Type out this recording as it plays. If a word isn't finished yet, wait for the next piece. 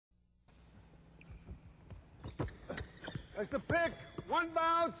That's the pick. One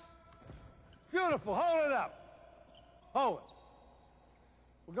bounce. Beautiful. Hold it up. Hold it.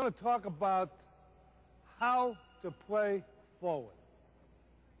 We're going to talk about how to play forward.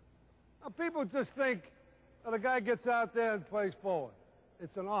 Now, people just think that a guy gets out there and plays forward.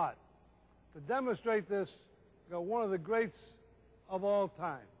 It's an art. To demonstrate this, we got one of the greats of all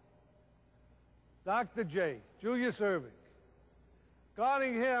time, Dr. J, Julius Erving.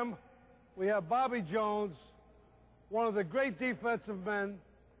 Guarding him, we have Bobby Jones, one of the great defensive men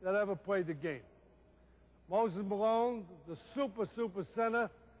that ever played the game. Moses Malone, the super center,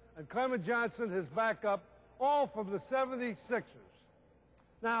 and Clement Johnson, his backup, all from the 76ers.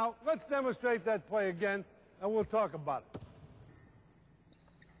 Now, let's demonstrate that play again, and we'll talk about it.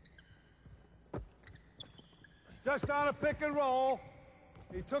 Just on a pick and roll,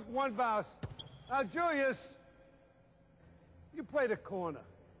 he took one bounce. Now, Julius, you play the corner.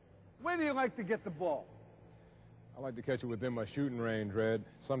 Where do you like to get the ball? I like to catch it within my shooting range, Red.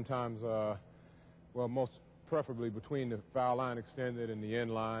 Sometimes, well, most preferably between the foul line extended and the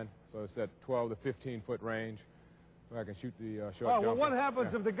end line. So it's that 12 to 15-foot range where I can shoot the short jumper. Well, what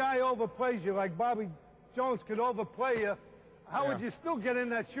happens if the guy overplays you, like Bobby Jones could overplay you? How would you still get in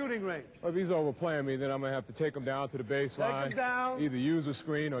that shooting range? Well, if he's overplaying me, then I'm going to have to take him down to the baseline. Take him down. Either use a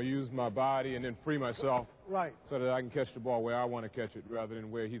screen or use my body and then free myself. Right. So that I can catch the ball where I want to catch it rather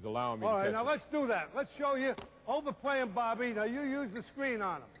than where he's allowing me to catch it. All right, now let's do that. Let's show you overplaying Bobby. Now you use the screen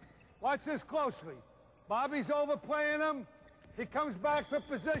on him. Watch this closely. Bobby's overplaying him. He comes back to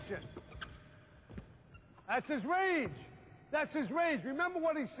position. That's his range. That's his range. Remember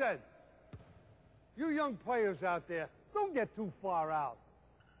what he said. You young players out there, don't get too far out.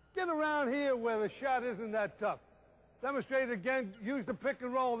 Get around here where the shot isn't that tough. Demonstrate it again. Use the pick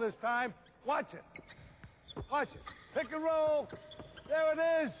and roll this time. Watch it. Watch it. Pick and roll. There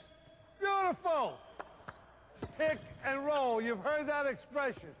it is. Beautiful. Pick and roll. You've heard that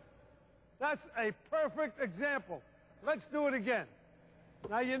expression. That's a perfect example. Let's do it again.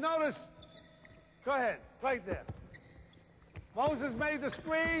 Now you notice, go ahead, right there. Moses made the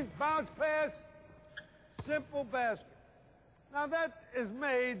screen, bounce pass, simple basket. Now that is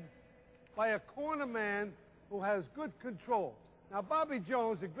made by a corner man who has good control. Now Bobby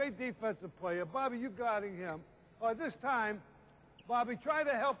Jones, a great defensive player. Bobby, you guarding him. This time, Bobby, try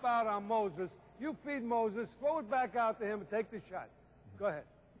to help out on Moses. You feed Moses, throw it back out to him and take the shot. Go ahead.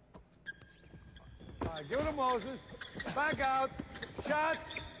 All right, give it to Moses. Back out. Shot.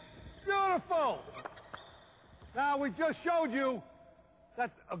 Beautiful. Now, we just showed you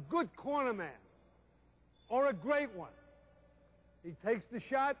that a good corner man, or a great one, he takes the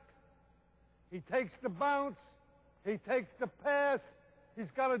shot, he takes the bounce, he takes the pass. He's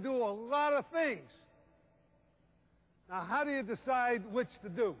got to do a lot of things. Now, how do you decide which to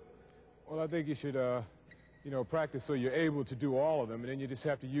do? Well, I think you should, practice so you're able to do all of them, and then you just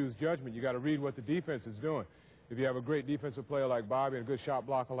have to use judgment. You got to read what the defense is doing. If you have a great defensive player like Bobby and a good shot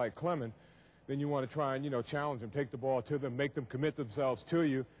blocker like Clement, then you want to try and, challenge them, take the ball to them, make them commit themselves to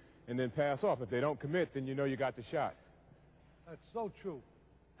you, and then pass off. If they don't commit, then you know you got the shot. That's so true.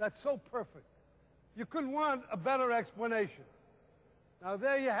 That's so perfect. You couldn't want a better explanation. Now,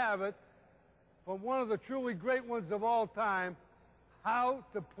 there you have it, from one of the truly great ones of all time, how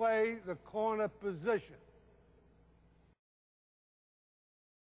to play the corner position.